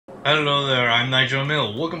Hello there, I'm Nigel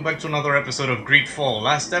Mill. Welcome back to another episode of GreedFall.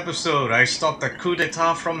 Last episode, I stopped a coup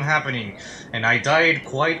d'etat from happening, and I died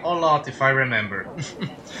quite a lot if I remember.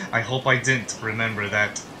 I hope I didn't remember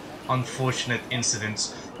that unfortunate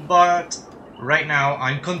incident. But right now,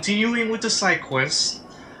 I'm continuing with the side quest.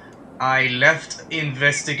 I left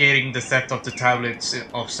investigating the theft of the tablets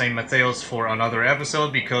of St. Matteo's for another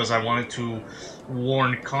episode because I wanted to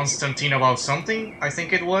warn Constantine about something, I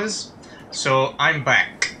think it was. So I'm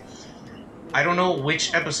back. I don't know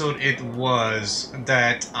which episode it was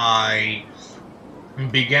that I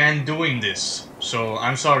began doing this, so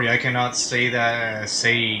I'm sorry I cannot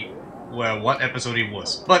say well what episode it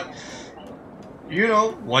was. But you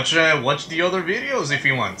know, watch the other videos if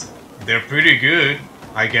you want. They're pretty good,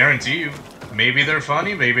 I guarantee you. Maybe they're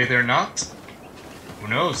funny, maybe they're not. Who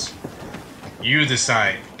knows? You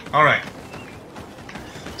decide. All right.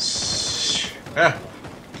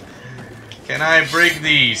 Can I break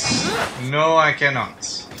these? No, I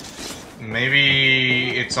cannot.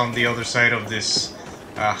 Maybe it's on the other side of this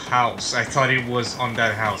house. I thought it was on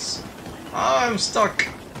that house. Oh, I'm stuck.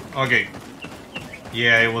 Okay.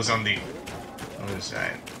 Yeah, it was on the other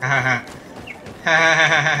side.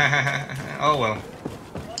 Oh well.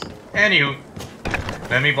 Anywho,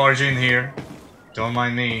 let me barge in here. Don't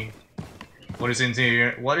mind me. What is in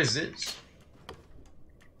here? What is this?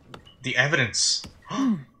 The evidence.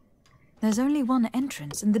 There's only one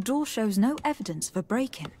entrance, and the door shows no evidence of a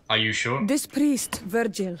break-in. Are you sure? This priest,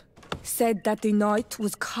 Virgil, said that the night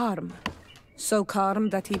was calm. So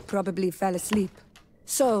calm that he probably fell asleep.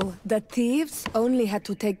 So, the thieves only had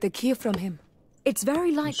to take the key from him. It's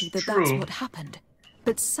very likely that that's what happened.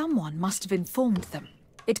 But someone must have informed them.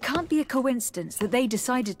 It can't be a coincidence that they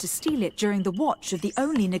decided to steal it during the watch of the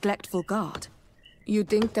only neglectful guard. You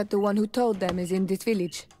think that the one who told them is in this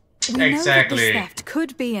village? We know that this theft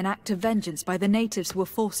could be an act of vengeance by the natives who were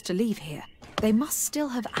forced to leave here. They must still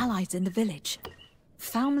have allies in the village.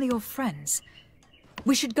 Family or friends.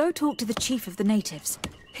 We should go talk to the chief of the natives.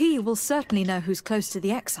 He will certainly know who's close to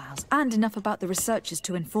the exiles, and enough about the researchers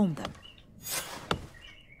to inform them.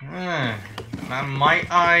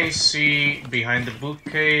 Might I see behind the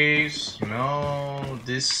bookcase? No,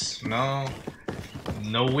 this, no.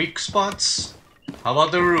 No weak spots? How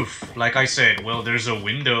about the roof? Like I said, well, there's a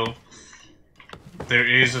window. There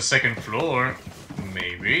is a second floor.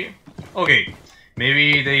 Maybe. Okay,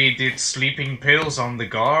 maybe they did sleeping pills on the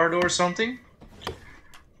guard or something?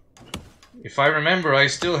 If I remember, I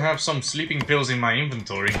still have some sleeping pills in my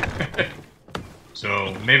inventory.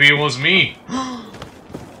 So, maybe it was me.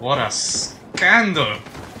 What a scandal.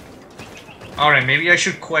 Alright, maybe I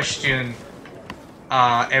should question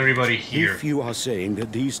everybody here. If you are saying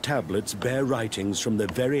that these tablets bear writings from the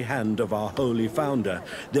very hand of our holy founder,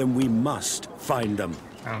 then we must find them.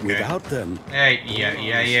 Okay. Without them...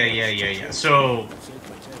 Yeah. So,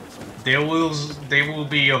 they will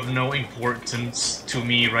be of no importance to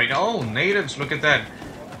me right now. Oh, natives, look at that.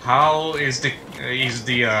 How is the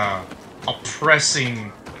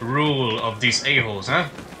oppressing rule of these a-holes, huh?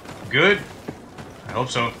 Good? I hope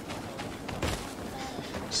so.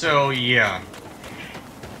 So, yeah.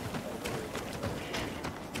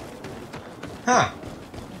 Huh.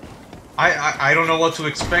 I don't know what to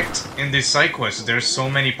expect in this side quest. There's so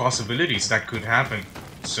many possibilities that could happen.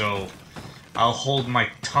 So, I'll hold my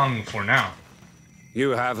tongue for now.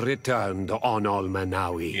 You have returned on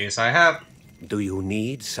Almanawi. Yes, I have. Do you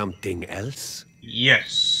need something else?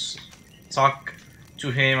 Yes. Talk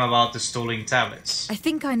to him about the stolen tablets. I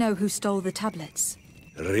think I know who stole the tablets.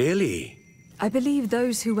 Really? I believe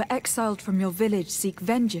those who were exiled from your village seek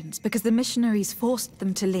vengeance because the missionaries forced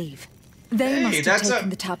them to leave. They must have taken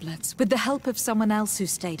the tablets, with the help of someone else who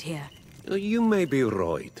stayed here. You may be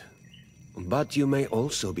right, but you may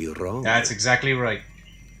also be wrong. That's exactly right.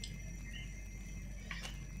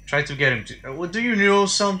 Try to get him to... Well, do you know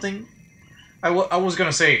something? I was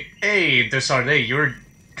gonna say, hey, the Sardet, you're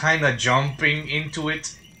kinda jumping into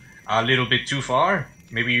it a little bit too far.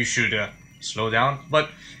 Maybe you should slow down.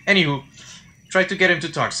 But, anywho, try to get him to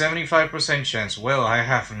talk. 75% chance. Well, I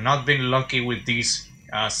have not been lucky with these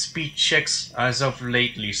speech checks as of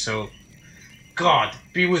lately, so... God,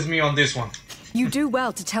 be with me on this one. You do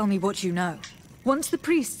well to tell me what you know. Once the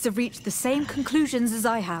priests have reached the same conclusions as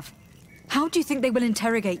I have, how do you think they will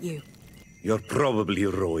interrogate you? You're probably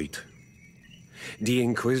right. The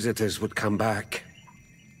Inquisitors would come back,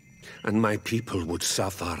 and my people would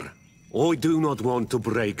suffer. I do not want to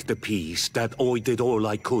break the peace that I did all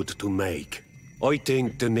I could to make. I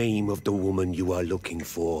think the name of the woman you are looking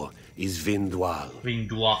for is Vindwal.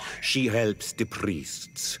 Vindwal. She helps the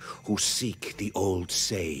priests who seek the old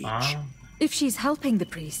sage. If she's helping the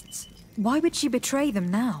priests, Why would she betray them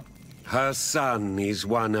now? Her son is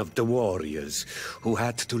one of the warriors who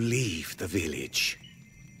had to leave the village.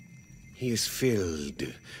 He is filled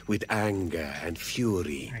with anger and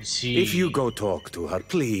fury. I see. If you go talk to her,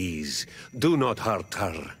 please, do not hurt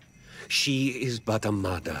her. She is but a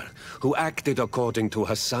mother who acted according to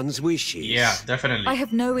her son's wishes. Yeah, definitely. I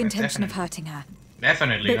have no intention of hurting her.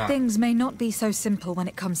 Definitely But not. things may not be so simple when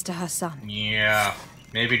it comes to her son. Yeah,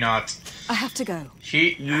 maybe not. I have to go.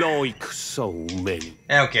 Like so many.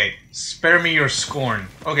 Okay, spare me your scorn.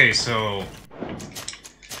 Okay, so...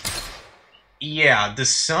 Yeah, the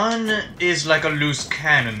son is like a loose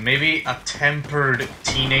cannon. Maybe a tempered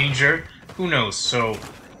teenager. Who knows? So,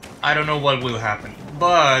 I don't know what will happen.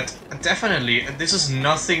 But, definitely, this is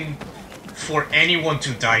nothing for anyone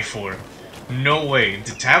to die for. No way.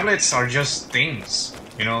 The tablets are just things.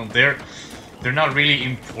 You know, they're not really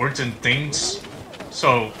important things.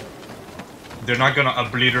 So, they're not gonna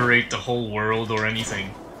obliterate the whole world or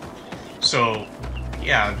anything. So,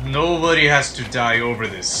 yeah, nobody has to die over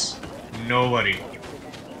this. Nobody.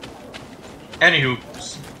 Anywho.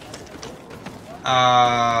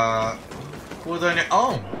 Who do I know?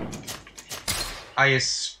 Oh! I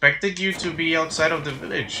expected you to be outside of the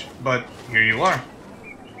village, but here you are.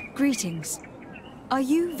 Greetings. Are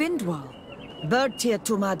you Vindwal? Bird here,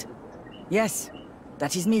 Tumad. Yes,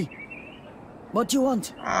 that is me. What do you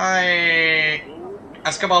want? I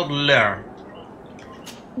ask about Lair.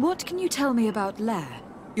 What can you tell me about Lair,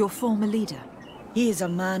 your former leader? He is a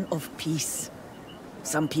man of peace.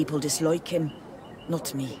 Some people dislike him,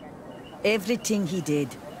 not me. Everything he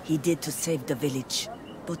did to save the village.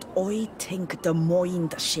 But I think the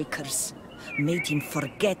mind shakers made him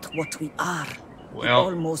forget what we are. Well, he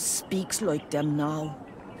almost speaks like them now.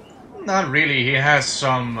 Not really, he has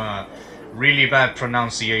some really bad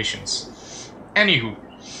pronunciations. Anywho.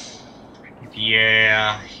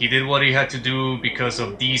 Yeah, he did what he had to do because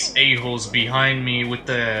of these a-holes behind me with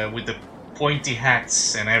the pointy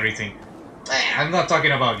hats and everything. I'm not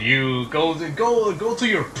talking about you. Go to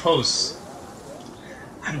your posts.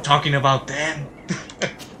 I'm talking about them.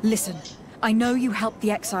 Listen, I know you helped the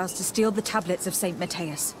exiles to steal the tablets of St.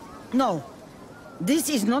 Matthias. No, this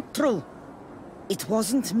is not true. It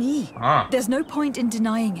wasn't me. Ah. There's no point in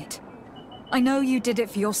denying it. I know you did it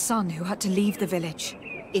for your son who had to leave the village.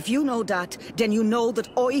 If you know that, then you know that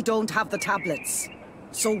I don't have the tablets.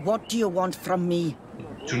 So what do you want from me?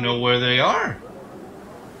 To know where they are.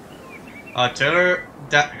 Tell her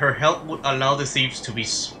that her help would allow the thieves to be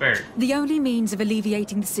spared. The only means of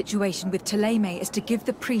alleviating the situation with Thélème is to give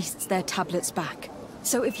the priests their tablets back.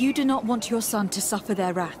 So if you do not want your son to suffer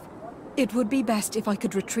their wrath, it would be best if I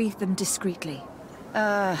could retrieve them discreetly.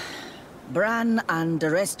 Bran and the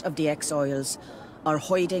rest of the exiles are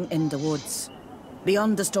hiding in the woods,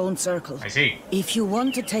 beyond the stone circle. I see. If you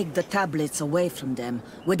want to take the tablets away from them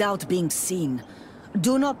without being seen,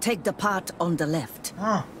 do not take the path on the left.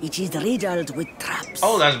 Ah. It is riddled with traps.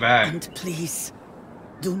 Oh, that's bad. And please,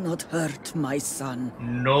 do not hurt my son.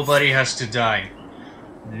 Nobody has to die.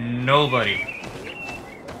 Nobody.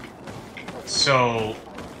 So,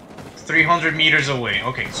 300 meters away.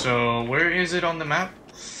 Okay, so where is it on the map?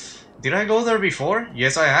 Did I go there before?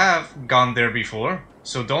 Yes, I have gone there before.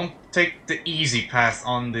 So don't take the easy path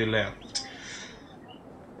on the left.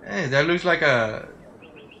 Hey, that looks like a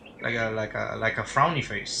frowny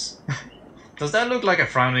face. Does that look like a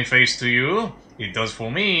frowny face to you? It does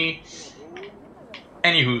for me.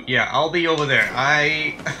 Anywho, yeah, I'll be over there.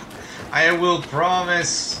 I will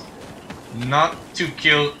promise not to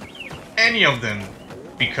kill any of them,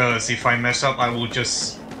 because if I mess up I will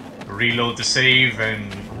just reload the save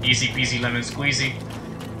and easy peasy lemon squeezy.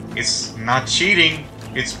 It's not cheating,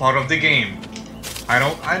 it's part of the game. I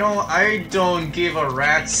don't give a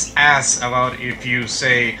rat's ass about if you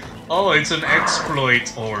say, oh, it's an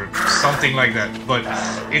exploit or something like that, but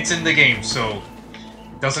it's in the game, so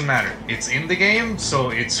doesn't matter. It's in the game, so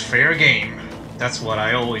it's fair game. That's what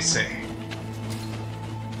I always say.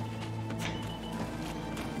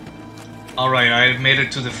 Alright, I made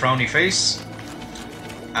it to the frowny face.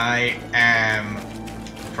 I am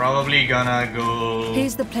probably gonna go...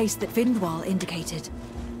 Here's the place that Vindwal indicated.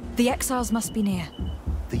 The exiles must be near.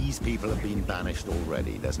 These people have been banished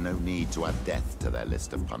already. There's no need to add death to their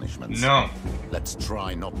list of punishments. No. Let's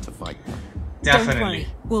try not to fight them. Definitely. Don't worry,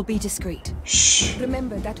 we'll be discreet. Shh.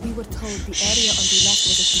 Remember that we were told the area on the left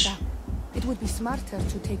was a trap. It would be smarter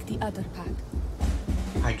to take the other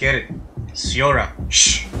path. I get it. Siora.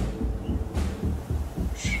 Shh.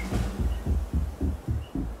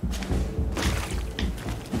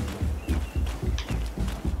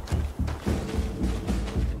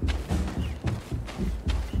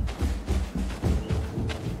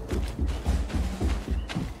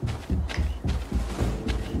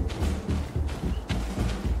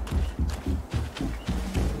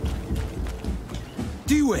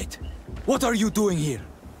 knew it! What are you doing here?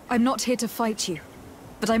 I'm not here to fight you,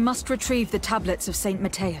 but I must retrieve the tablets of Saint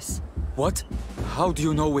Matthias. What? How do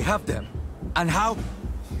you know we have them? And how?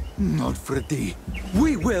 Not Freddy.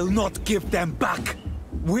 We will not give them back!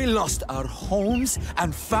 We lost our homes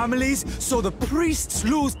and families, so the priests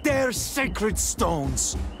lose their sacred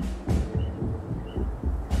stones.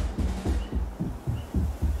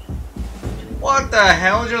 What the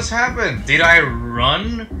hell just happened? Did I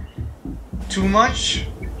run too much?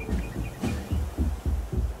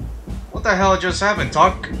 What the hell just happened?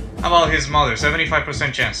 Talk about his mother.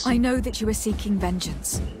 75% chance. I know that you are seeking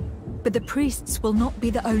vengeance, but the priests will not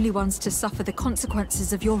be the only ones to suffer the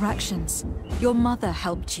consequences of your actions. Your mother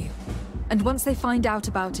helped you, and once they find out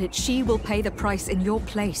about it, she will pay the price in your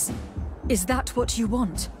place. Is that what you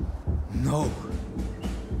want? No.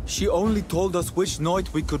 She only told us which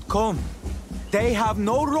night we could come. They have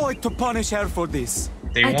no right to punish her for this.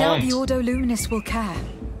 I doubt the Ordo Luminis will care.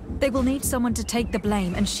 They will need someone to take the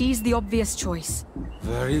blame, and she's the obvious choice.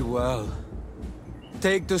 Very well.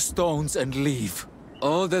 Take the stones and leave.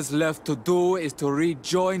 All that's left to do is to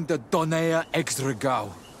rejoin the Donea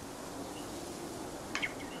Exregao.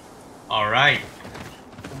 Alright.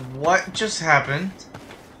 What just happened?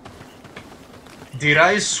 Did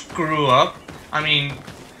I screw up? I mean,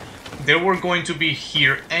 they were going to be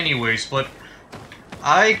here anyways, but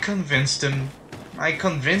I convinced him.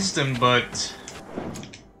 But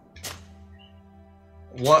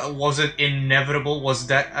what was it inevitable? Was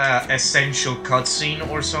that essential cutscene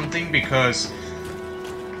or something? Because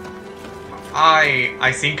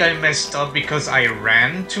I think I messed up because I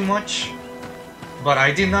ran too much, but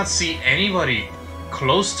I did not see anybody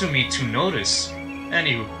close to me to notice.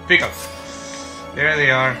 Anywho, pick up. There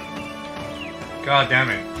they are. God damn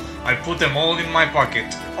it. I put them all in my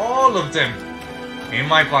pocket. All of them in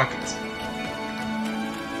my pocket.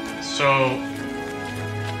 So,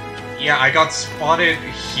 yeah, I got spotted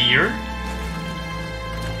here.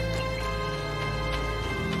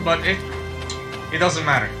 But it doesn't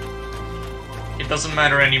matter. It doesn't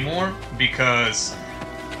matter anymore because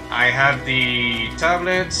I have the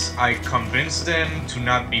tablets, I convinced them to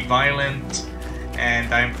not be violent,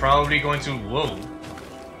 and I'm probably going to... Whoa.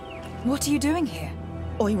 What are you doing here?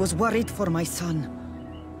 I was worried for my son.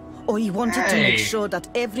 I wanted to make sure that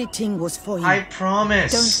everything was fine. I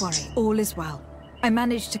promise. Don't worry, all is well. I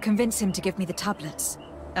managed to convince him to give me the tablets.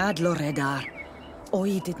 Ad Loredar,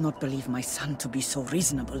 I did not believe my son to be so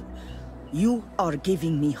reasonable. You are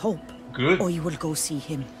giving me hope. Good. I will go see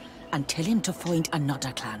him and tell him to find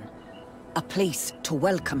another clan. A place to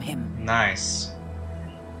welcome him. Nice.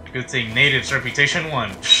 Good thing. Natives reputation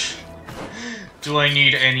 1. Do I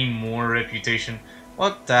need any more reputation?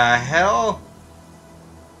 What the hell?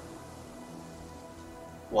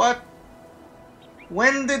 What?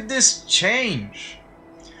 When did this change?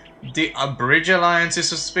 The Bridge Alliance is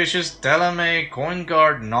suspicious. Delamay,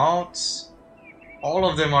 Coinguard, Nauts. All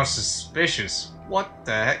of them are suspicious. What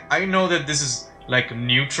the heck? I know that this is like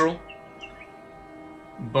neutral.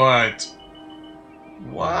 But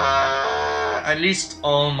what? At least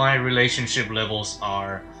all my relationship levels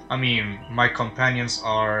are... I mean, my companions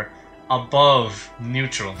are above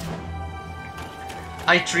neutral.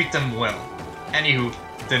 I treat them well. Anywho,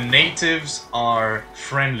 the natives are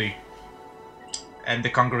friendly. And the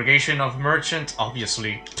congregation of merchants,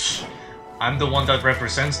 obviously, I'm the one that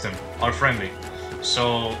represents them, are friendly.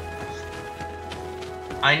 So,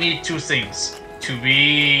 I need two things. To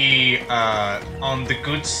be on the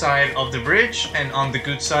good side of the bridge and on the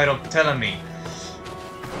good side of Telemy.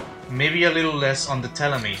 Maybe a little less on the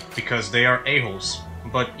Telemy, because they are a-holes.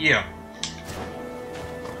 But yeah.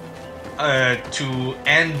 To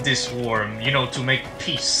end this war, you know, to make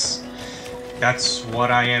peace. That's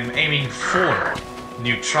what I am aiming for.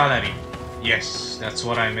 Neutrality. Yes, that's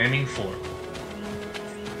what I'm aiming for.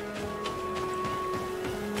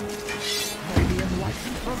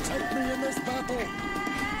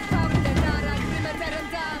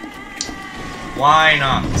 Why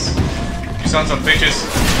not? You sons of bitches.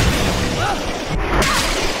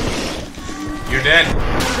 You're dead.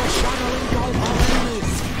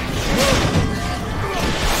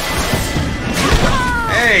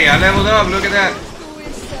 Hey, I leveled up, look at that.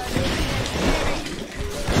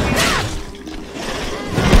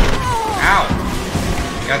 Ow.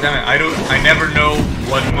 God damn it, I never know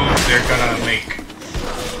what moves they're gonna make.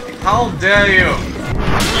 How dare you?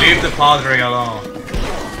 Leave the Padre alone.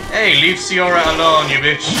 Hey, leave Ciora alone, you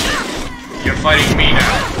bitch. You're fighting me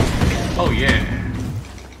now. Oh yeah.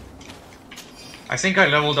 I think I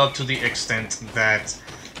leveled up to the extent that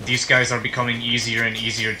these guys are becoming easier and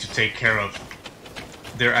easier to take care of.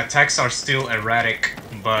 Their attacks are still erratic,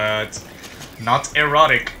 but Not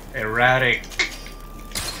erotic. Erratic.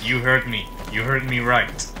 You heard me. You heard me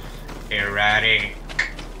right. Erratic.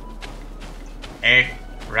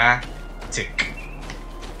 Erratic.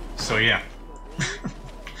 So yeah.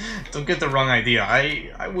 Don't get the wrong idea.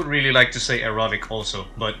 I would really like to say erotic also,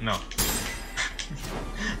 but no.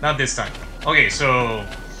 Not this time. Okay, so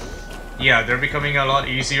yeah, they're becoming a lot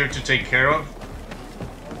easier to take care of.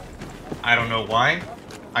 I don't know why.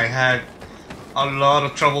 I had a lot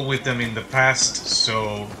of trouble with them in the past,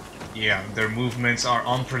 so yeah, their movements are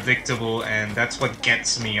unpredictable, and that's what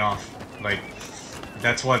gets me off. Like,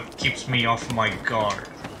 that's what keeps me off my guard.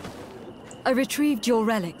 I retrieved your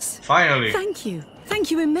relics. Finally! Thank you. Thank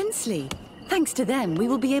you immensely. Thanks to them, we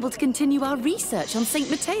will be able to continue our research on St.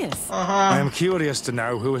 Matthias. I am curious to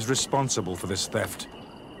know who is responsible for this theft.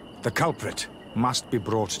 The culprit must be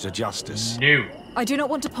brought to justice. No. I do not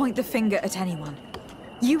want to point the finger at anyone.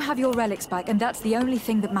 You have your relics back, and that's the only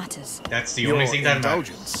thing that matters. That's the only thing that matters.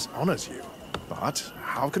 Your indulgence honors you. But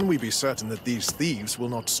how can we be certain that these thieves will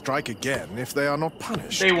not strike again if they are not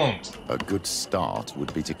punished? They won't. A good start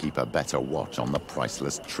would be to keep a better watch on the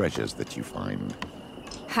priceless treasures that you find.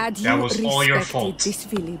 Had That you was all your respected fault. this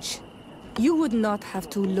village, you would not have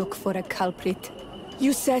to look for a culprit.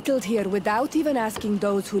 You settled here without even asking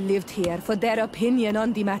those who lived here for their opinion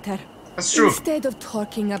on the matter. That's true. Instead of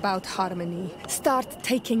talking about harmony, start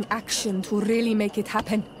taking action to really make it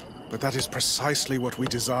happen. But that is precisely what we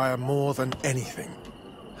desire more than anything.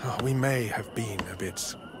 We may have been a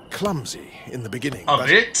bit clumsy in the beginning, A but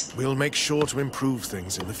bit? we'll make sure to improve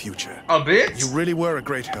things in the future. A bit? You really were a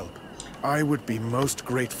great help. I would be most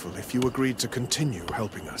grateful if you agreed to continue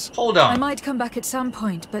helping us. Hold I on. might come back at some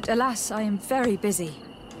point, but alas, I am very busy.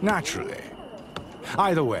 Naturally.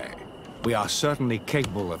 Either way, we are certainly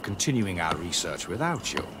capable of continuing our research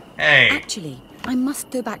without you. Hey. Actually, I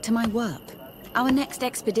must go back to my work. Our next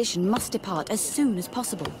expedition must depart as soon as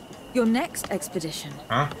possible. Your next expedition?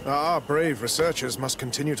 Huh? Our brave researchers must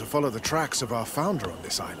continue to follow the tracks of our founder on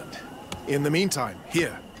this island. In the meantime,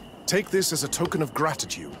 here, take this as a token of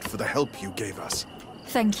gratitude for the help you gave us.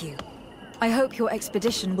 Thank you. I hope your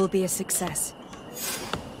expedition will be a success.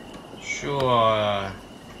 Sure.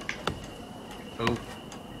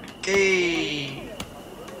 Okay.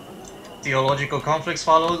 Theological conflicts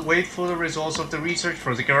followed. Wait for the results of the research.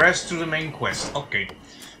 Progress to the main quest. Okay.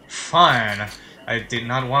 Fine. I did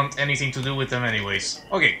not want anything to do with them anyways.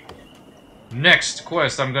 Okay. Next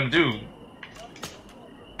quest I'm gonna do.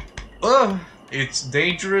 It's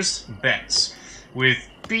Dangerous Bets with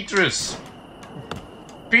Petrus.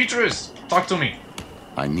 Petrus, talk to me.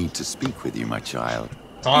 I need to speak with you, my child.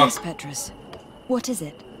 Talk. Yes, Petrus. What is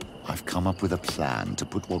it? I've come up with a plan to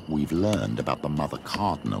put what we've learned about the Mother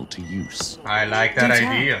Cardinal to use. I like that Do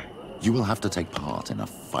tell. idea. You will have to take part in a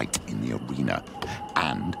fight in the arena,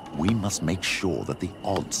 and we must make sure that the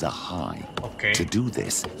odds are high. Okay. To do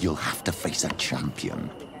this, you'll have to face a champion.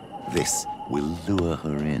 This will lure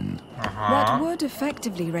her in. That would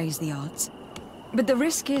effectively raise the odds. But the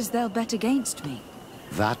risk is they'll bet against me.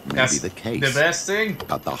 That may That's be the case. the best thing.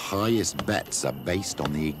 But the highest bets are based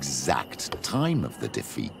on the exact time of the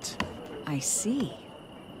defeat. I see.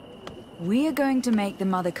 We are going to make the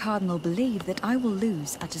Mother Cardinal believe that I will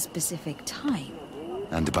lose at a specific time.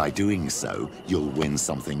 And by doing so, you'll win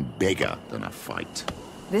something bigger than a fight.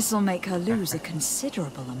 This'll make her lose a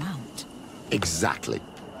considerable amount. Exactly.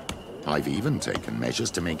 I've even taken measures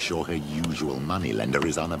to make sure her usual moneylender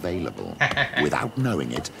is unavailable. Without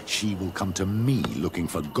knowing it, she will come to me looking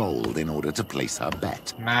for gold in order to place her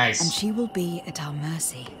bet. Nice. And she will be at our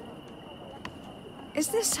mercy. Is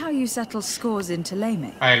this how you settle scores in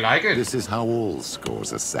Ptolemaic? I like it. This is how all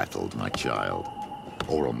scores are settled, my child.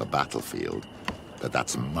 Or on the battlefield. But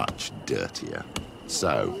that's much dirtier.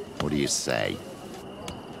 So, what do you say?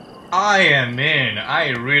 I am in. I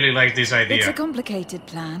really like this idea. It's a complicated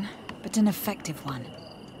plan, but an effective one.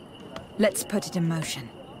 Let's put it in motion.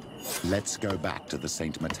 Let's go back to the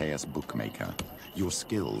St. Matthias bookmaker. Your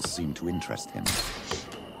skills seem to interest him.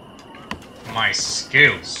 My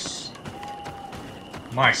skills.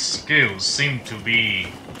 My skills seem to be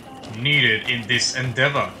needed in this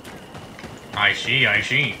endeavor. I see, I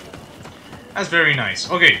see. That's very nice.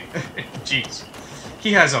 Okay. Jeez.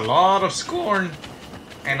 He has a lot of scorn,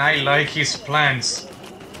 and I like his plans.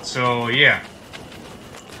 So, yeah.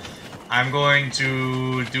 I'm going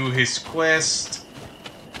to do his quest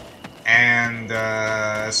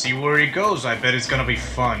and see where he goes. I bet it's gonna be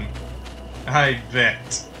fun. I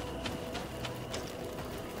bet.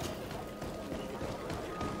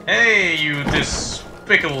 Hey, you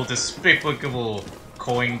despicable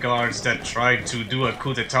coin guards that tried to do a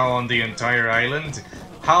coup d'etat on the entire island.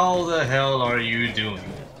 How the hell are you doing?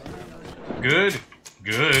 Good.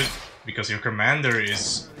 Good. Because your commander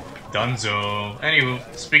is Dunzo. Anywho,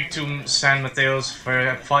 speak to San Mateo's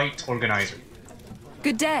fight organizer.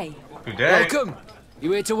 Good day. Good day. Welcome.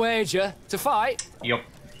 You here to wager? To fight? Yup.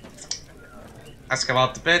 Ask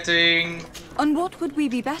about the betting. On what would we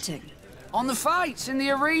be betting? On the fights in the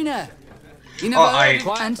arena. You never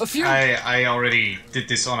I already did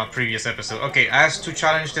this on a previous episode. Okay, ask to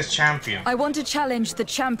challenge the champion. I want to challenge the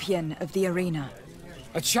champion of the arena.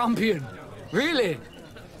 A champion? Really?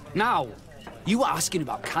 Now, you were asking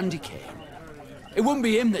about Candy Cane. It wouldn't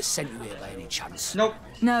be him that sent you here by any chance. Nope.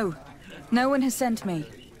 No. No one has sent me.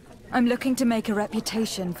 I'm looking to make a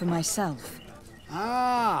reputation for myself.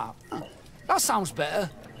 Ah, that sounds better.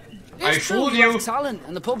 I It's true fooled you you. have talent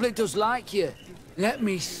and the public does like you. Let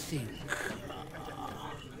me think.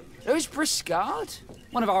 There is Briscard,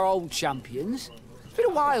 one of our old champions. It's been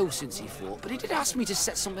a while since he fought, but he did ask me to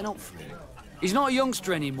set something up for him. He's not a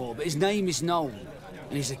youngster anymore, but his name is known.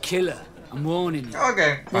 And he's a killer. I'm warning you.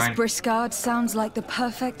 Okay, This fine. Briscard sounds like the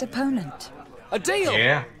perfect opponent. A deal?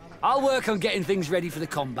 Yeah. I'll work on getting things ready for the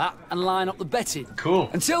combat and line up the betting.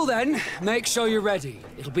 Cool. Until then, make sure you're ready.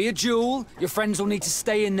 It'll be a duel. Your friends will need to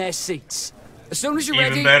stay in their seats. As soon as you're Even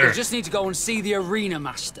ready, better. you'll just need to go and see the arena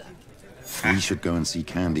master. We should go and see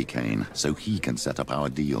Candy Cane so he can set up our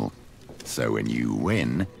deal. So when you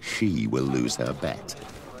win, she will lose her bet.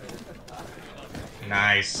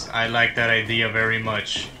 Nice. I like that idea very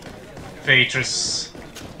much. Petrus.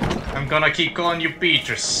 I'm gonna keep calling you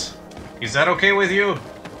Petrus. Is that okay with you?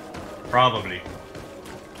 Probably.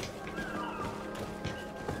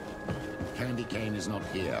 Candy Cane is not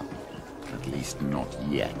here. At least not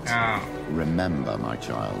yet. Oh. Remember, my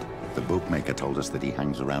child, the bookmaker told us that he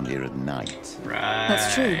hangs around here at night. Right.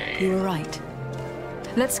 That's true. You were right.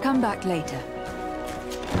 Let's come back later.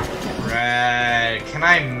 Right. Can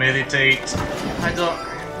I meditate?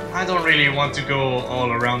 I don't really want to go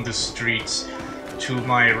all around the streets to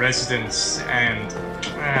my residence and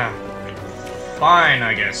fine,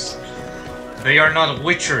 I guess. They are not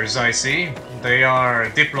witchers, I see. They are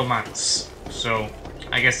diplomats. So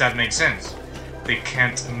I guess that makes sense. They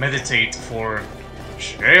can't meditate for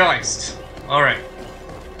Christ. Alright.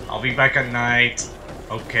 I'll be back at night.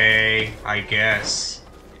 Okay, I guess.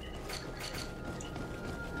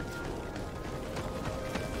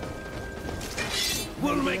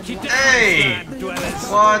 We'll make you Hey!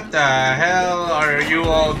 What the hell are you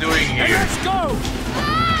all doing here? Let's go!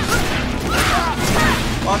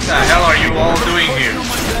 What the hell are you all doing here?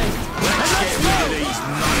 Let's get rid of these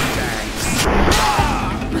moneybags.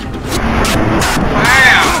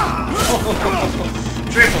 Bam!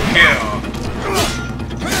 Triple kill.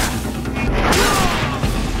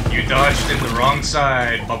 You dodged in the wrong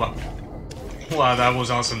side, Baba. Wow, that was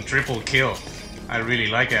awesome. Triple kill. I really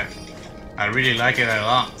like it. I really like it a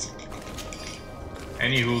lot.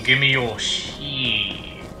 Anywho, give me your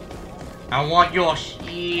shit. I want your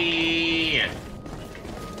shit.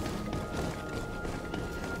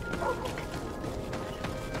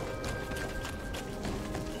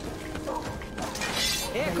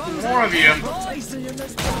 More of you.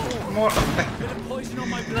 More.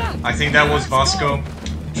 I think that was Bosco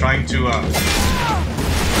trying to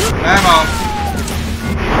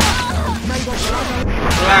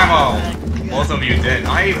Blammo! Both of you dead.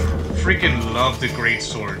 I freaking love the great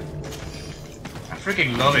sword. I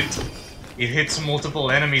freaking love it. It hits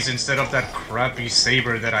multiple enemies instead of that crappy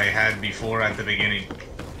saber that I had before at the beginning.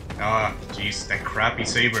 Ah, jeez, that crappy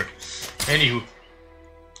saber. Anywho.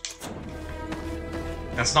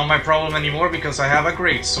 That's not my problem anymore because I have a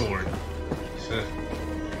great sword. So,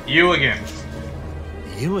 you again.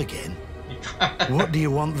 You again? What do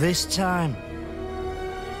you want this time?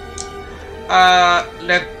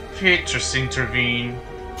 Let Petrus intervene.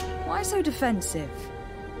 Why so defensive?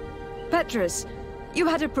 Petrus, you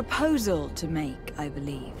had a proposal to make, I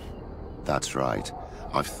believe. That's right.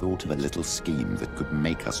 I've thought of a little scheme that could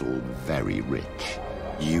make us all very rich.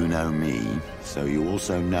 You know me, so you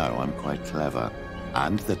also know I'm quite clever.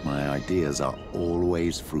 And that my ideas are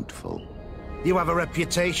always fruitful. You have a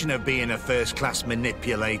reputation of being a first-class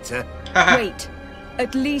manipulator. Wait.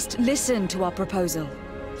 At least listen to our proposal.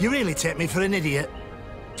 You really take me for an idiot.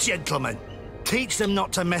 Gentlemen, teach them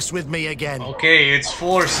not to mess with me again. Okay, it's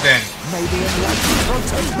force then. Maybe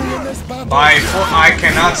protect me in this battle. By I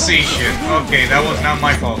cannot see shit. Okay, that was not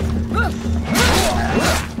my fault.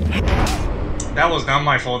 That was not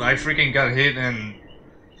my fault. I freaking got hit and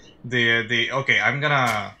okay, I'm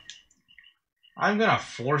gonna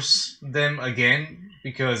force them again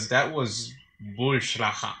because that was bullshit.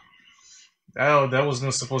 Oh, that was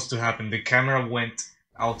not supposed to happen. The camera went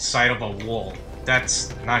outside of a wall.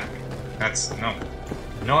 That's no.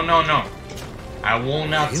 I will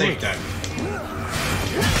not take that.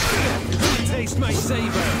 Taste my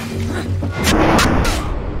saber.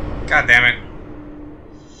 God damn it.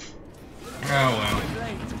 Oh well.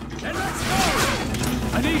 And let's go.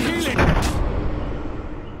 I need healing.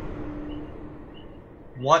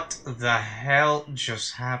 What the hell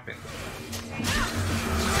just happened?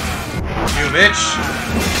 You bitch!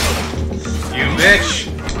 You bitch!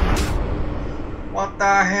 What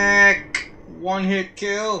the heck? One hit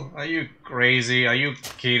kill? Are you crazy? Are you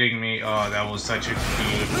kidding me? Oh, that was such a good...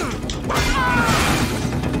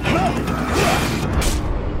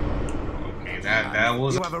 Okay, that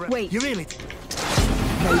was... Wait. You really...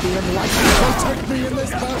 Maybe enlightenment will protect me in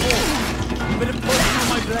this battle. A bit of poison on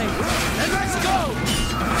my blade. And let's go!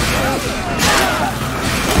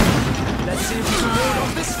 Let's see if we can ward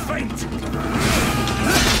off this feint.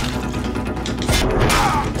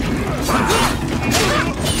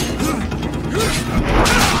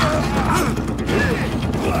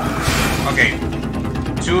 Okay.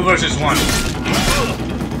 2 versus 1.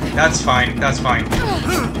 That's fine, that's fine.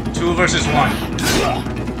 2 versus 1.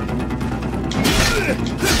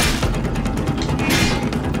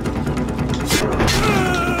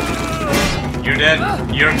 You're dead.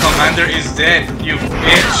 Your commander is dead, you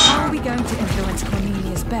bitch. How are we going to influence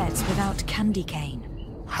Cornelia's bets without candy cane?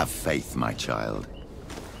 Have faith, my child.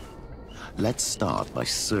 Let's start by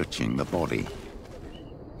searching the body.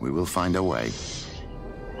 We will find a way.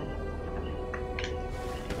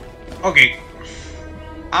 Okay.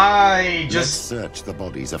 Let's search the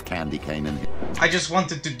bodies of Candy Cane and... I just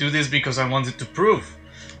wanted to do this because I wanted to prove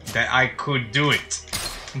that I could do it.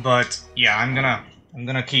 But yeah, I'm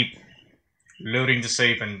gonna keep loading the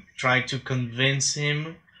save and try to convince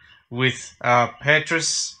him with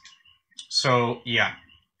Petrus. So yeah,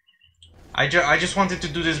 I just wanted to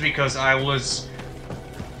do this because I was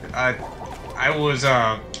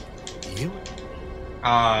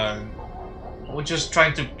just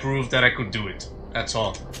trying to prove that I could do it. That's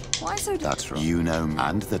all. Why so? That's right. You know,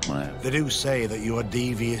 and that my... They do say that you are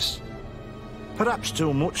devious. Perhaps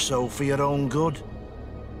too much so for your own good.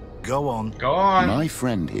 Go on. Go on. My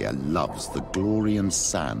friend here loves the glory and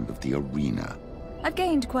sand of the arena. I've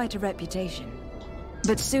gained quite a reputation.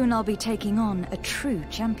 But soon I'll be taking on a true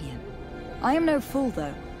champion. I am no fool,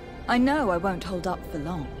 though. I know I won't hold up for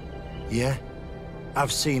long. Yeah?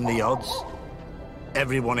 I've seen the odds.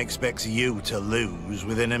 Everyone expects you to lose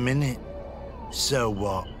within a minute. So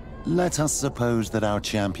what? Let us suppose that our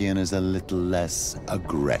champion is a little less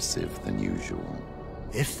aggressive than usual.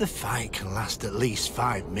 If the fight can last at least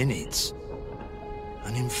 5 minutes,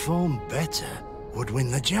 an informed bettor would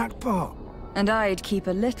win the jackpot. And I'd keep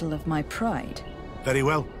a little of my pride. Very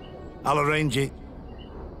well. I'll arrange it.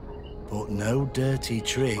 But no dirty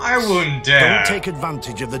tricks. I wouldn't dare. Don't take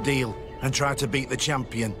advantage of the deal and try to beat the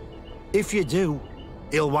champion. If you do,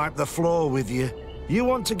 he'll wipe the floor with you. You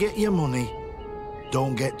want to get your money.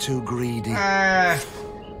 Don't get too greedy.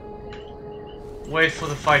 Wait for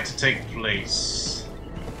the fight to take place.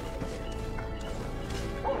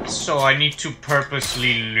 So I need to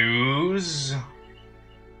purposely lose?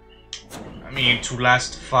 I mean, to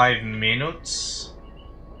last 5 minutes?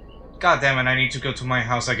 God damn it, I need to go to my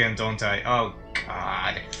house again, don't I? Oh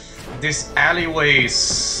god. This alleyway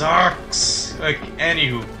sucks! Like,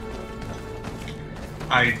 anywho.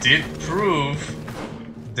 I did prove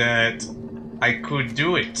that I could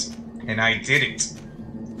do it. And I did it.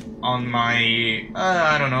 On my,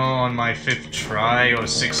 I don't know, on my 5th try or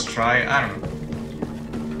 6th try, I don't know.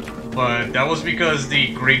 But that was because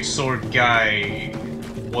the greatsword guy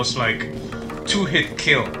was like 2-hit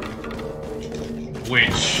kill.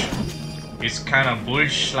 Which is kind of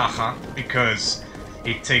bullschlacher because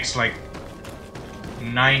it takes like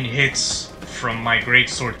 9 hits from my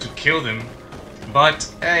greatsword to kill them. But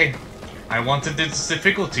hey, I wanted this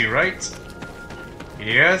difficulty, right?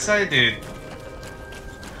 Yes, I did.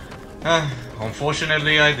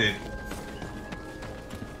 Unfortunately, I did.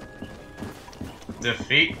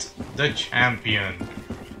 Defeat the champion.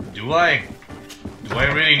 Do I? Do I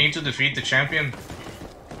really need to defeat the champion?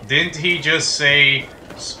 Didn't he just say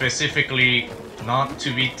specifically not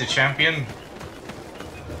to beat the champion?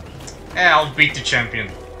 I'll beat the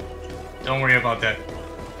champion. Don't worry about that.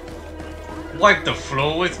 Wipe the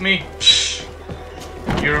floor with me? Psh,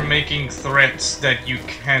 you're making threats that you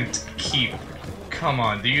can't keep. Come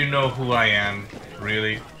on, do you know who I am?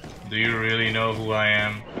 Really? Do you really know who I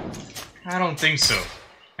am? I don't think so.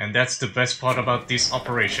 And that's the best part about this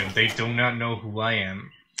operation. They do not know who I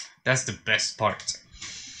am. That's the best part.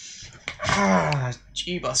 Ah,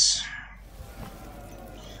 jeebus.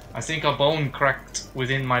 I think a bone cracked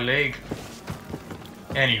within my leg.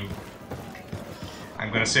 Anywho.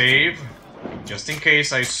 I'm gonna save. just in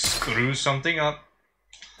case I screw something up,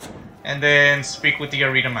 and then speak with the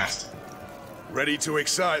arena master. Ready to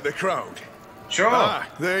excite the crowd? Sure. Ah,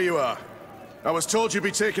 there you are. I was told you'd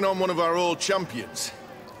be taking on one of our old champions.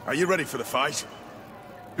 Are you ready for the fight?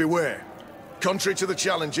 Beware. Contrary to the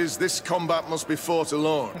challenges, this combat must be fought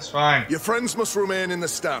alone. That's fine. Your friends must remain in the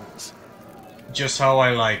stands. Just how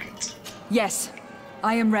I like it. Yes,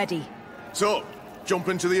 I am ready. So, jump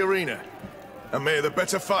into the arena, and may the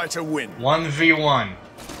better fighter win. 1v1.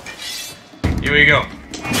 Here we go.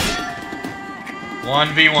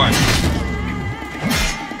 1v1.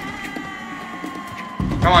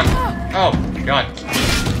 Come on. Oh, God.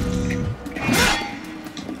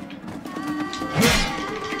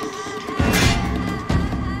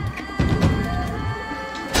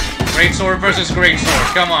 Great sword versus great sword.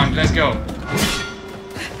 Come on, let's go.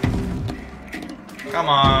 Come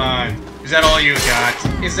on. Is that all you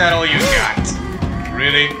got? Is that all you got?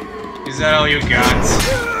 Really? Is that all you got?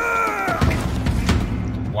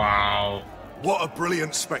 Wow. What a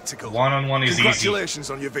brilliant spectacle. One-on-one is easy. Congratulations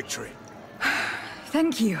on your victory.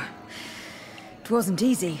 Thank you. It wasn't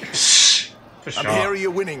easy. For sure. And here are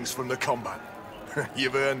your winnings from the combat.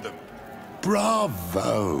 You've earned them.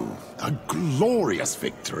 Bravo! A glorious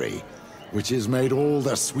victory, which is made all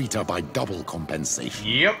the sweeter by double compensation.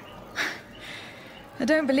 Yep. I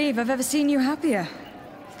don't believe I've ever seen you happier.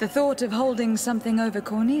 The thought of holding something over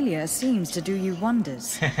Cornelia seems to do you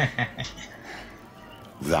wonders.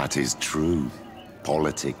 That is true.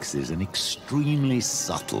 Politics is an extremely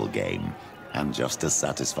subtle game, and just as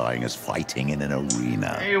satisfying as fighting in an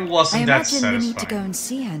arena. It wasn't that satisfying. I imagine we need to go and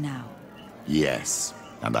see her now. Yes,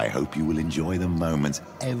 and I hope you will enjoy the moment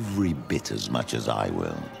every bit as much as I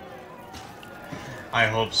will. I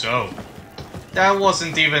hope so. That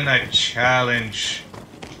wasn't even a challenge.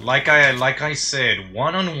 Like I said,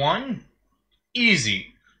 one-on-one? Easy.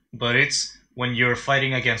 But it's when you're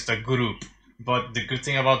fighting against a group. But the good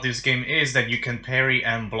thing about this game is that you can parry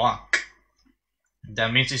and block.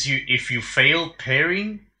 That means if you fail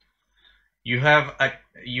parrying, you have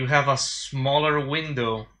a smaller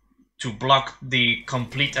window to block the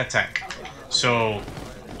complete attack. So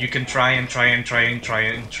you can try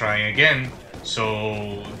again.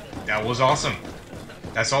 So that was awesome.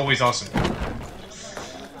 That's always awesome.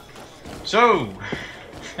 So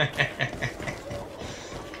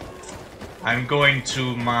I'm going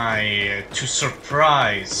to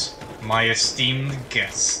surprise my esteemed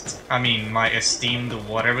guest. I mean, my esteemed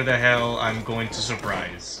whatever the hell I'm going to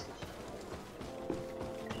surprise.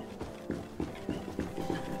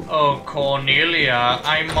 Oh, Cornelia,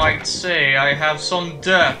 I might say I have some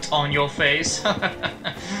dirt on your face.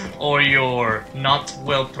 Or your not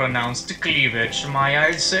well-pronounced cleavage, may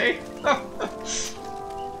I say?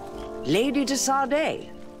 Lady de Sardet.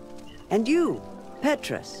 And you,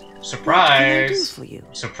 Petrus. Surprise! What can I do for you?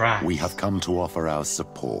 Surprise. We have come to offer our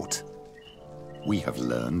support. We have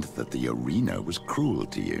learned that the arena was cruel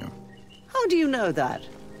to you. How do you know that?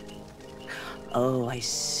 Oh, I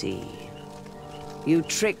see. You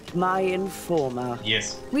tricked my informer.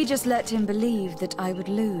 Yes. We just let him believe that I would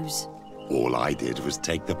lose. All I did was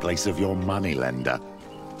take the place of your moneylender.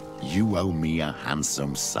 You owe me a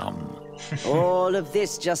handsome sum. All of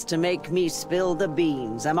this just to make me spill the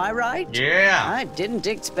beans, am I right? Yeah. I didn't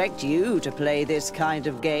expect you to play this kind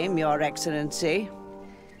of game, Your Excellency.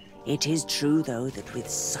 It is true, though, that with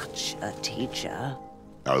such a teacher...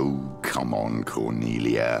 Oh, come on,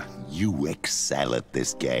 Cornelia. You excel at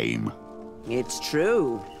this game. It's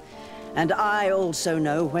true. And I also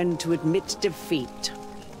know when to admit defeat.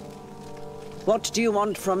 What do you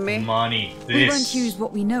want from me? Money. We won't use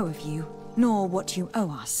what we know of you, nor what you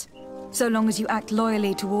owe us. So long as you act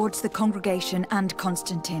loyally towards the congregation and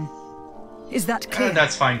Constantine. Is that clear?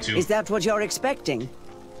 That's fine too. Is that what you're expecting?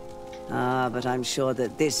 Ah, but I'm sure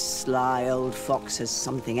that this sly old fox has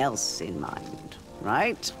something else in mind,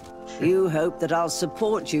 right? You hope that I'll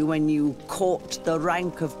support you when you court the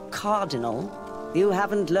rank of cardinal? You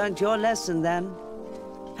haven't learnt your lesson then?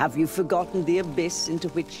 Have you forgotten the abyss into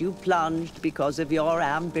which you plunged because of your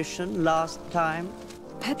ambition last time?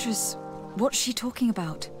 Petrus, what's she talking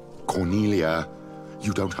about? Cornelia,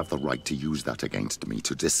 you don't have the right to use that against me,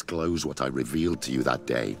 to disclose what I revealed to you that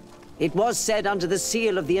day. It was said under the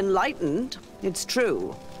seal of the Enlightened, it's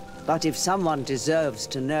true. But if someone deserves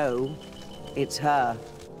to know, it's her.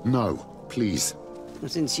 No, please.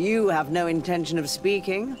 Since you have no intention of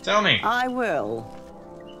speaking... Tell me. I will.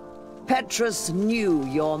 Petrus knew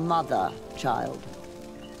your mother, child.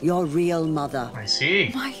 Your real mother. I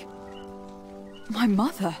see. My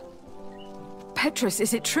mother? Petrus,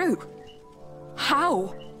 is it true?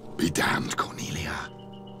 How? Be damned, Cornelia.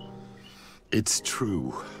 It's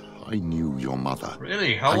true. I knew your mother.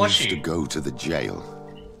 Really? How was she? I used to go to the jail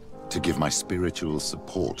to give my spiritual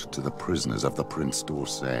support to the prisoners of the Prince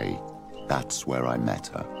d'Orsay. That's where I met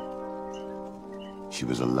her. She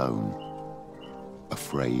was alone,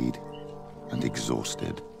 afraid, and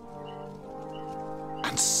exhausted.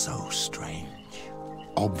 And so strange.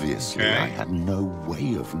 Obviously, I had no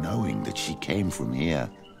way of knowing that she came from here.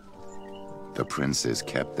 The princes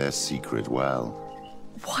kept their secret well.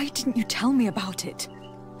 Why didn't you tell me about it?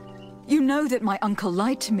 You know that my uncle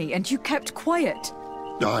lied to me, and you kept quiet.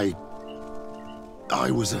 I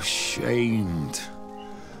was ashamed.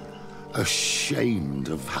 Ashamed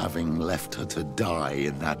of having left her to die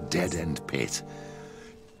in that dead-end pit.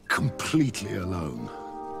 Completely alone.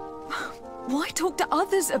 Why talk to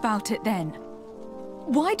others about it then?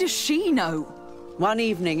 Why does she know? One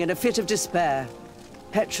evening, in a fit of despair,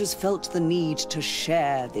 Petrus felt the need to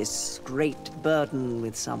share this great burden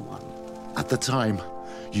with someone. At the time,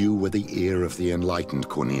 you were the ear of the enlightened,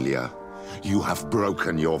 Cornelia. You have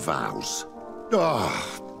broken your vows.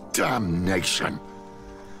 Ah, damnation.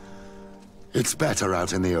 It's better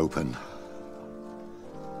out in the open.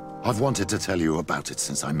 I've wanted to tell you about it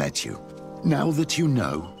since I met you. Now that you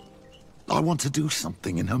know, I want to do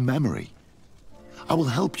something in her memory. I will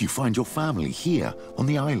help you find your family here on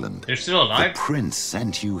the island. They're still alive? The prince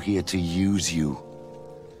sent you here to use you.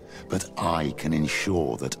 But I can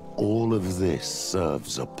ensure that all of this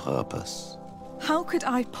serves a purpose. How could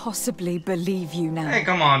I possibly believe you now? Hey,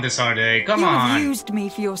 come on, Sardet, come on. You have used me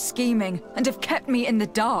for your scheming and have kept me in the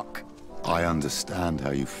dark. I understand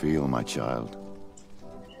how you feel, my child.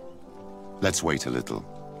 Let's wait a little,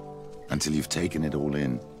 until you've taken it all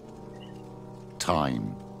in.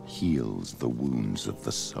 Time heals the wounds of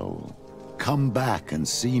the soul. Come back and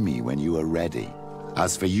see me when you are ready.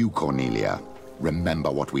 As for you, Cornelia, remember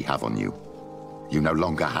what we have on you. You no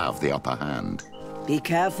longer have the upper hand. Be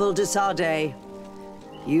careful, de Sardet.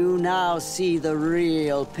 You now see the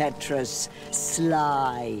real Petrus,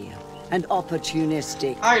 sly and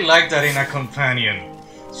opportunistic. I like that in a companion.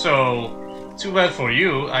 So, too bad for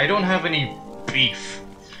you, I don't have any beef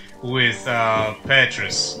with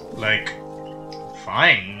Petrus. Like,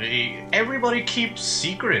 fine, everybody keeps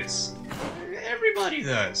secrets. Everybody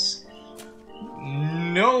does.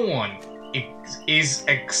 No one is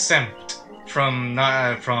exempt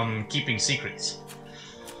from keeping secrets.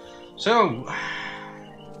 So,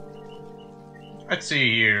 let's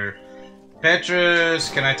see here. Petrus,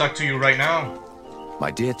 can I talk to you right now? My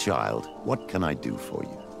dear child, what can I do for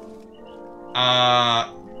you?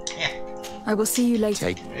 Yeah. I will see you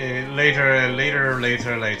later.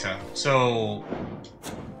 Later. So,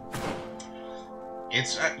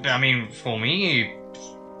 it's, I mean, for me,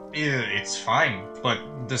 it's fine. But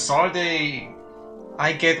the Sardet,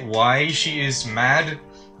 I get why she is mad,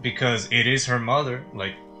 because it is her mother.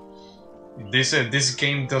 Like, this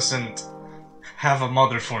game doesn't have a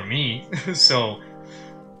mother for me, so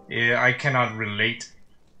yeah, I cannot relate.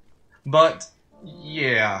 But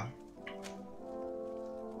yeah,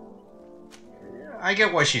 I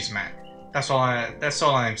get why she's mad. That's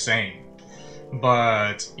all I'm saying.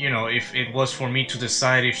 But you know, if it was for me to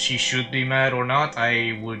decide if she should be mad or not,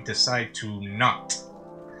 I would decide to not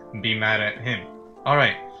be mad at him. All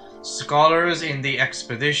right, scholars in the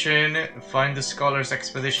expedition. Find the scholars'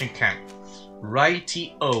 expedition camp.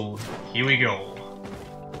 Righty-o, here we go.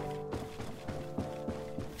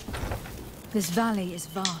 This valley is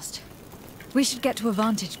vast. We should get to a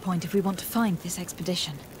vantage point if we want to find this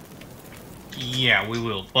expedition. Yeah, we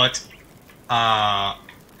will, but,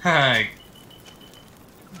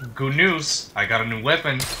 good news, I got a new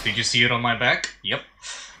weapon. Did you see it on my back? Yep.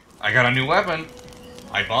 I got a new weapon.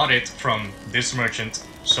 I bought it from this merchant.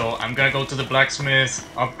 So I'm gonna go to the blacksmith,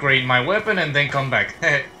 upgrade my weapon, and then come back.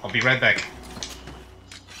 I'll be right back.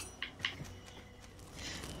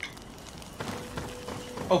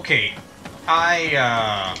 Okay,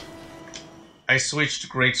 I switched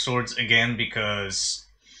greatswords again because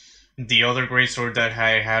the other greatsword that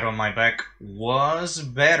I had on my back was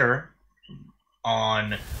better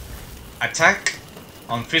on attack,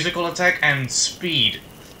 on physical attack, and speed.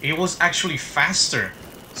 It was actually faster,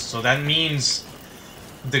 so that means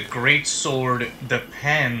the greatsword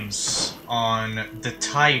depends on the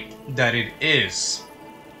type that it is.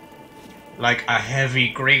 Like a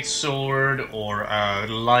heavy greatsword or a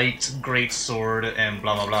light greatsword and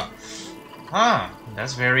blah blah blah. Ah,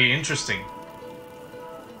 that's very interesting.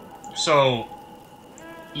 So,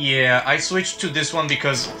 yeah, I switched to this one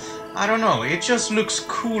because, I don't know, it just looks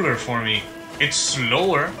cooler for me. It's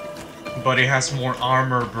slower, but it has more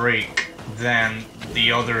armor break than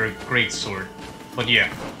the other greatsword. But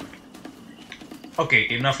yeah. Okay,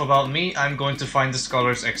 enough about me. I'm going to find the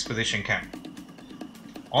Scholars Expedition camp.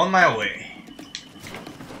 On my way.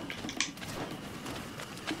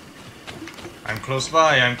 I'm close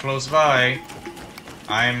by, I'm close by.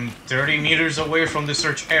 I'm 30 meters away from the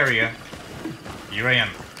search area. Here I am.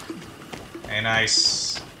 And I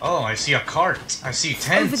see a cart. I see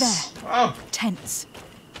tents. Over there. Oh. Tents.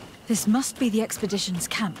 This must be the expedition's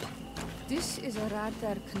camp. This is a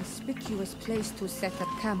rather conspicuous place to set up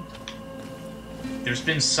camp. There's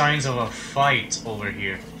been signs of a fight over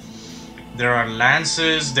here. There are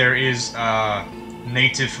lances, there is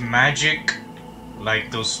native magic, like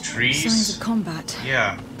those trees. Signs of combat.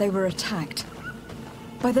 Yeah. They were attacked.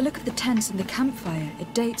 By the look of the tents and the campfire,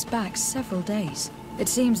 it dates back several days. It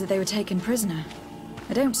seems that they were taken prisoner.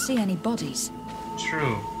 I don't see any bodies.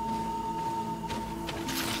 True.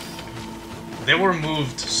 They were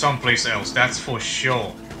moved someplace else, that's for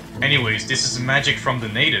sure. Anyways, this is magic from the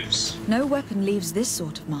natives. No weapon leaves this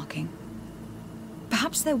sort of marking.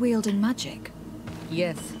 Perhaps they're wielding magic.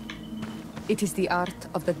 Yes. It is the art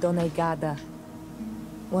of the Donegada.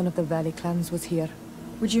 One of the valley clans was here.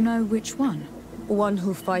 Would you know which one? One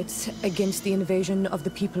who fights against the invasion of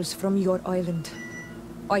the peoples from your island.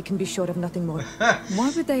 I can be sure of nothing more.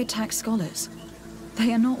 Why would they attack scholars?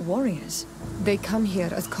 They are not warriors. They come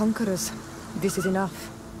here as conquerors. This is enough.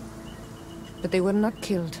 But they were not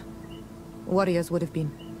killed. Warriors would have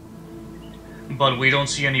been. But we don't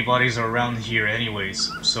see any bodies around here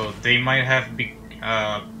anyways, so they might have been,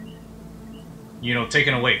 you know,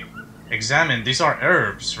 taken away. Examine, these are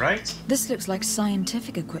herbs, right? This looks like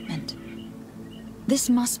scientific equipment. This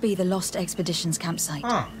must be the Lost Expedition's campsite.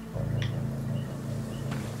 Huh.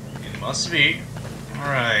 It must be.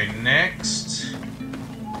 Alright, next.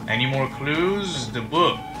 Any more clues? The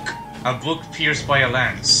book. A book pierced by a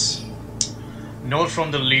lance. Note from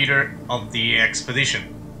the leader of the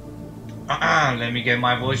expedition. Let me get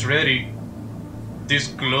my voice ready. This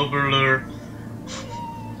globular...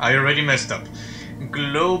 I already messed up.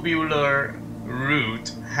 Globular root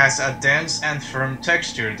has a dense and firm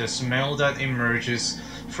texture. The smell that emerges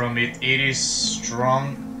from it is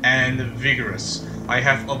strong and vigorous. I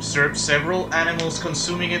have observed several animals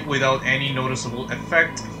consuming it without any noticeable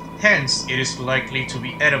effect. Hence, it is likely to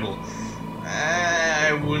be edible.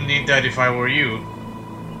 I wouldn't need that if I were you.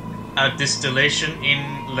 A distillation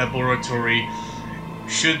in laboratory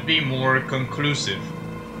should be more conclusive.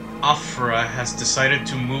 Afra has decided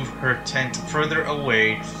to move her tent further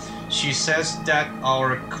away. She says that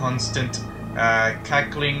our constant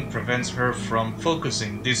cackling prevents her from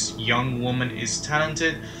focusing. This young woman is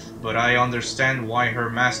talented, but I understand why her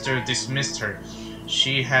master dismissed her.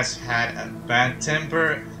 She has had a bad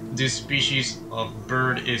temper. This species of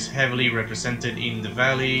bird is heavily represented in the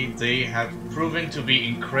valley. They have proven to be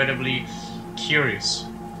incredibly curious.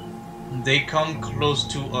 They come close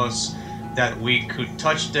to us that we could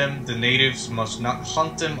touch them. The natives must not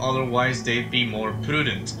hunt them, otherwise they'd be more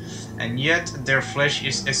prudent. And yet their flesh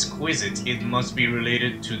is exquisite. It must be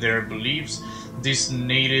related to their beliefs. This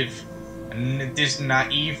naive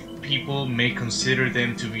people may consider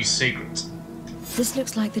them to be sacred. This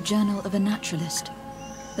looks like the journal of a naturalist.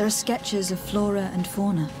 There are sketches of flora and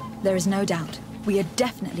fauna. There is no doubt. We are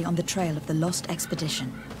definitely on the trail of the Lost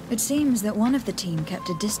Expedition. It seems that one of the team kept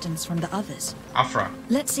a distance from the others. Afra.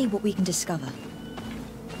 Let's see what we can discover.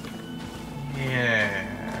 Yeah.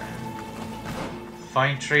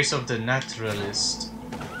 Find trace of the naturalist.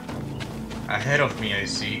 Ahead of me I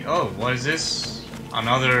see. Oh, what is this?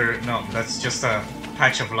 Another... no, that's just a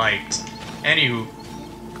patch of light. Anywho.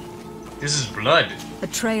 This is blood. A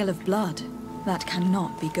trail of blood. That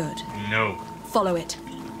cannot be good. No. Follow it.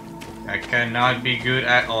 That cannot be good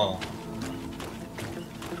at all.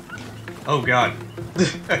 Oh god.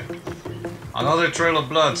 Another trail of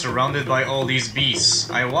blood surrounded by all these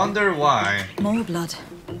beasts. I wonder why. More blood.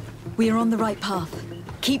 We are on the right path.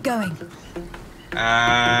 Keep going.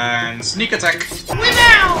 And sneak attack. We're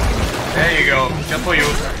down! There you go. Just for you.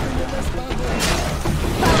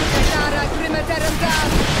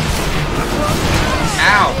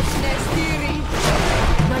 Ow!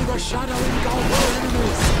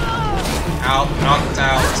 Out, knocked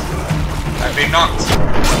out. I've been knocked.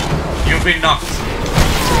 You've been knocked.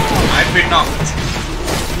 I've been knocked.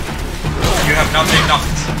 You have not been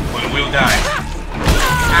knocked, but we'll die.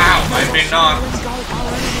 Ow! I've been knocked.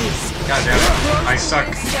 God damn it. I suck.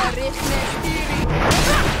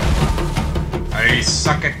 I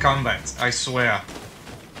suck at combat. I swear.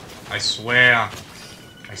 I swear.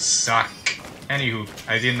 I suck. Anywho,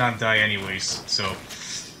 I did not die anyways, so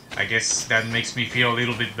I guess that makes me feel a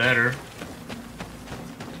little bit better.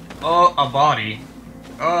 Oh, a body.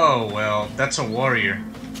 Oh, well, that's a warrior.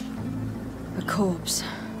 A corpse.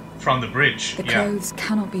 From the bridge, The clothes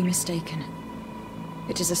cannot be mistaken.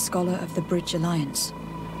 It is a scholar of the Bridge Alliance.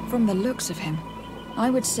 From the looks of him, I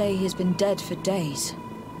would say he has been dead for days,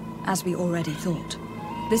 as we already thought.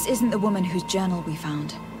 This isn't the woman whose journal we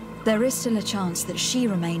found. There is still a chance that she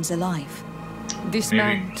remains alive. This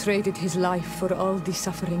man traded his life for all the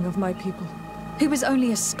suffering of my people. He was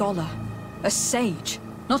only a scholar, a sage,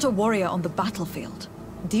 not a warrior on the battlefield.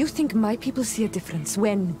 Do you think my people see a difference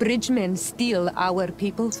when bridgemen steal our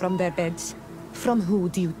people from their beds? From who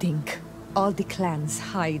do you think all the clans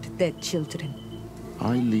hide dead children?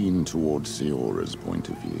 I lean towards Siora's point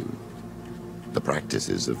of view. The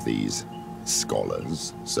practices of these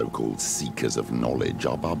scholars, so-called seekers of knowledge,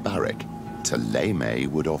 are barbaric. Taleme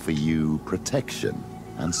would offer you protection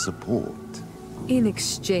and support. In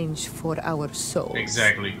exchange for our souls.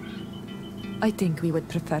 Exactly. I think we would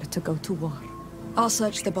prefer to go to war. I'll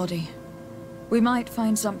search the body. We might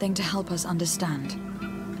find something to help us understand.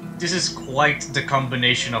 This is quite the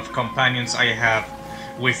combination of companions I have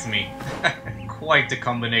with me. Quite the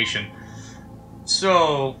combination.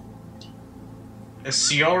 So,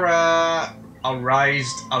 Siora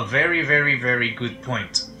raised a very good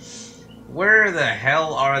point. Where the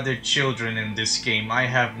hell are the children in this game? I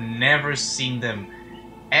have never seen them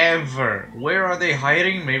ever. Where are they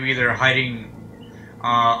hiding? Maybe they're hiding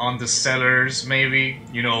on the cellars, maybe.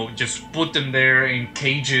 You know, just put them there in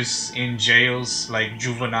cages, in jails, like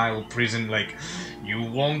juvenile prison. Like, you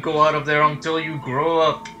won't go out of there until you grow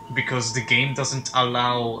up, because the game doesn't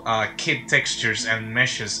allow kid textures and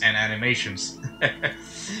meshes and animations.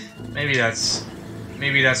 Maybe that's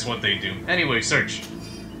what they do. Anyway, search.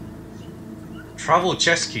 Travel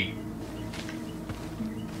chest key.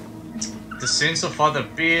 The sins of Father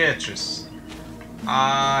Beatrice.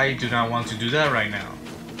 I do not want to do that right now.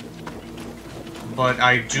 But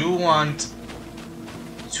I do want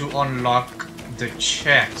to unlock the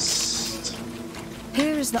chest.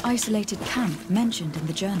 Here is the isolated camp mentioned in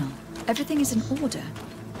the journal. Everything is in order,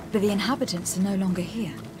 but the inhabitants are no longer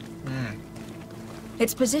here.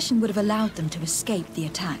 Its position would have allowed them to escape the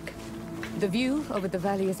attack. The view over the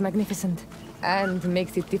valley is magnificent, and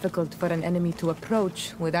makes it difficult for an enemy to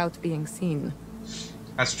approach without being seen.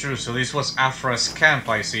 That's true, so this was Afra's camp,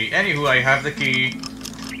 I see. Anywho, I have the key.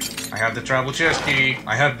 I have the travel chest key.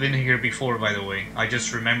 I have been here before, by the way. I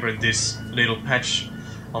just remembered this little patch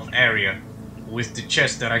of area with the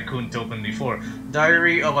chest that I couldn't open before.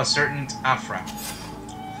 Diary of a certain Afra.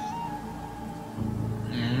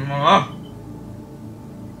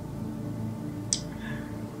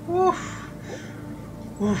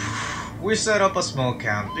 We set up a small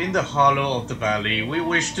camp in the hollow of the valley. We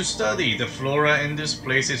wish to study. The flora in this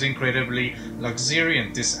place is incredibly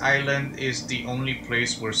luxuriant. This island is the only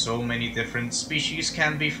place where so many different species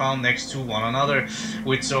can be found next to one another.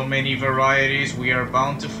 With so many varieties, we are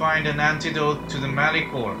bound to find an antidote to the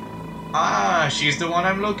Malicore. Ah, she's the one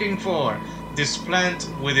I'm looking for. This plant,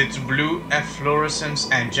 with its blue efflorescence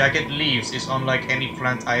and jagged leaves, is unlike any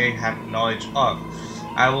plant I have knowledge of.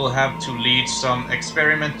 I will have to lead some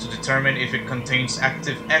experiment to determine if it contains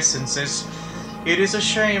active essences. It is a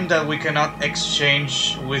shame that we cannot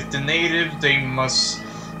exchange with the native. They must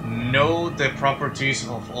know the properties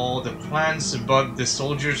of all the plants, but the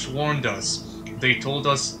soldiers warned us. They told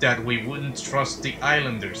us that we wouldn't trust the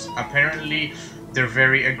islanders. Apparently, they're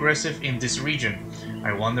very aggressive in this region.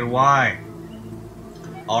 I wonder why.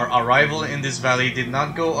 Our arrival in this valley did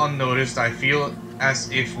not go unnoticed. I feel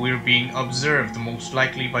as if we're being observed, most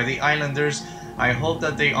likely by the islanders. I hope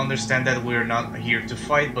that they understand that we're not here to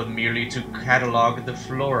fight, but merely to catalog the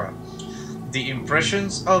flora. The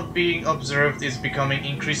impressions of being observed is becoming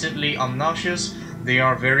increasingly obnoxious. They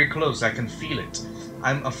are very close, I can feel it.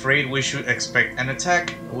 I'm afraid we should expect an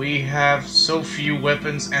attack. We have so few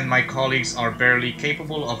weapons and my colleagues are barely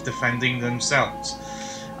capable of defending themselves.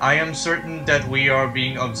 I am certain that we are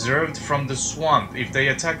being observed from the swamp. If they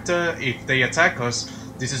attack us,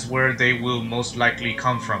 this is where they will most likely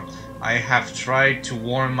come from. I have tried to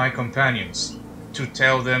warn my companions, to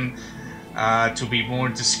tell them to be more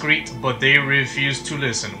discreet, but they refuse to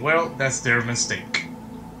listen. Well, that's their mistake.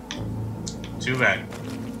 Too bad.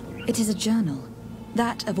 It is a journal,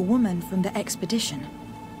 that of a woman from the expedition,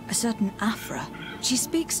 a certain Afra. She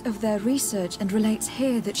speaks of their research and relates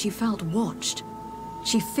here that she felt watched.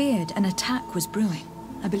 She feared an attack was brewing.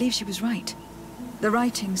 I believe she was right. The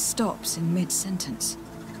writing stops in mid-sentence.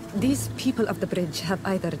 These people of the bridge have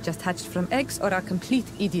either just hatched from eggs or are complete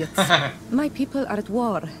idiots. My people are at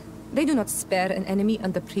war. They do not spare an enemy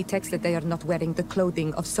under pretext that they are not wearing the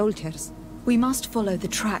clothing of soldiers. We must follow the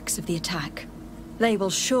tracks of the attack. They will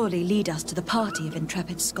surely lead us to the party of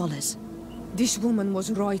intrepid scholars. This woman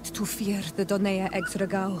was right to fear the Donea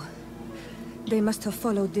Exregao. They must have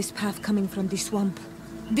followed this path coming from the swamp.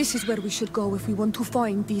 This is where we should go if we want to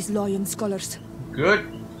find these lion scholars. Good.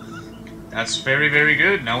 That's very, very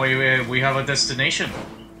good. Now we have a destination.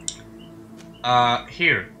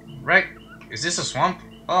 Here, right? Is this a swamp?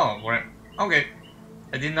 Oh, right. Okay.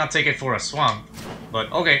 I did not take it for a swamp,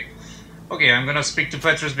 but okay. Okay, I'm gonna speak to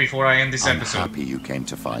Petrus before I end this episode. I'm happy you came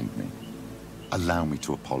to find me. Allow me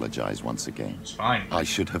to apologize once again. It's fine. I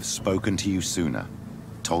should have spoken to you sooner,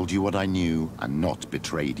 told you what I knew, and not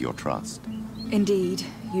betrayed your trust. Indeed,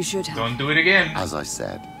 you should have. Don't do it again. As I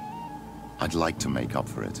said, I'd like to make up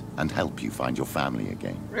for it and help you find your family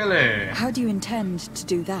again. Really? How do you intend to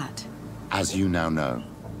do that? As you now know,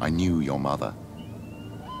 I knew your mother.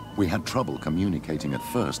 We had trouble communicating at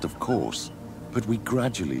first, of course, but we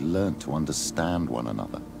gradually learned to understand one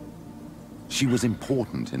another. She was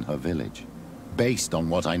important in her village. Based on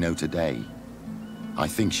what I know today, I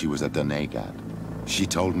think she was a Donegad. She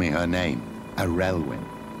told me her name, Arelwyn,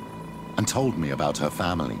 and told me about her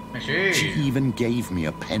family. She even gave me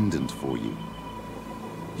a pendant for you.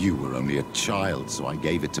 You were only a child, so I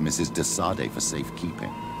gave it to Mrs. de Sardet for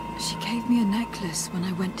safekeeping. She gave me a necklace when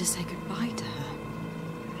I went to say goodbye to her.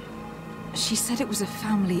 She said it was a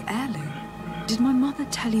family heirloom. Did my mother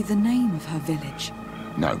tell you the name of her village?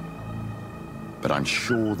 No. But I'm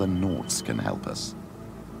sure the Norts can help us.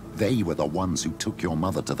 They were the ones who took your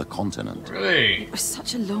mother to the continent. Really? It was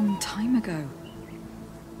such a long time ago.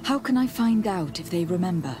 How can I find out if they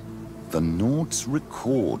remember? The Norts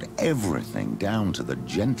record everything down to the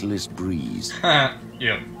gentlest breeze.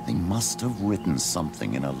 Yeah. They must have written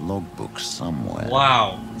something in a logbook somewhere.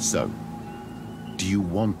 Wow. So, do you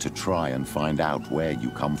want to try and find out where you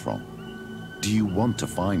come from? Do you want to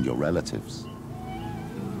find your relatives?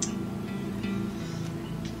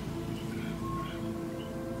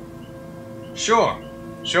 Sure.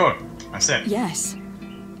 Sure. I said. Yes.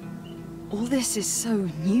 All this is so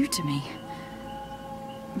new to me.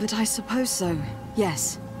 But I suppose so,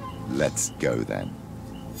 yes. Let's go then.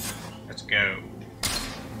 Let's go.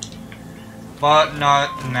 But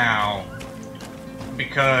not now.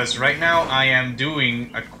 Because right now I am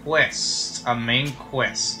doing a quest, a main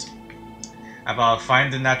quest, about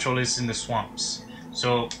find the naturalists in the swamps.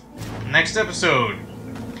 So, next episode,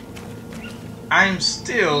 I'm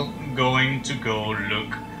still going to go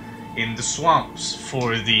look in the swamps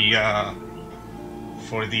for the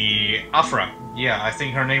Afra. Yeah, I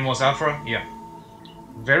think her name was Afra. Yeah,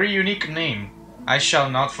 very unique name. I shall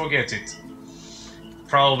not forget it.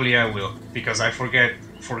 Probably I will, because I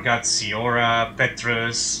forgot Siora,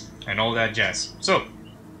 Petrus, and all that jazz. So,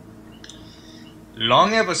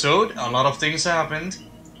 long episode, a lot of things happened,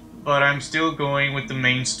 but I'm still going with the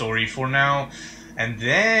main story for now, and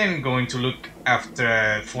then going to look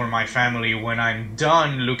for my family when I'm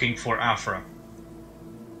done looking for Afra.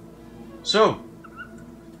 So,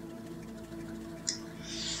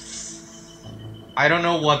 I don't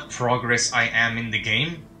know what progress I am in the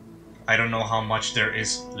game. I don't know how much there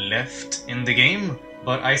is left in the game,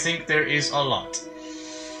 but I think there is a lot.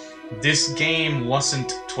 This game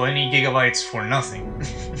wasn't 20 gigabytes for nothing.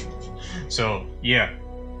 So, yeah.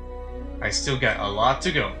 I still got a lot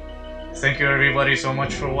to go. Thank you everybody so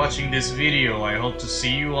much for watching this video. I hope to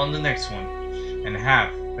see you on the next one. And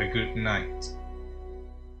have a good night.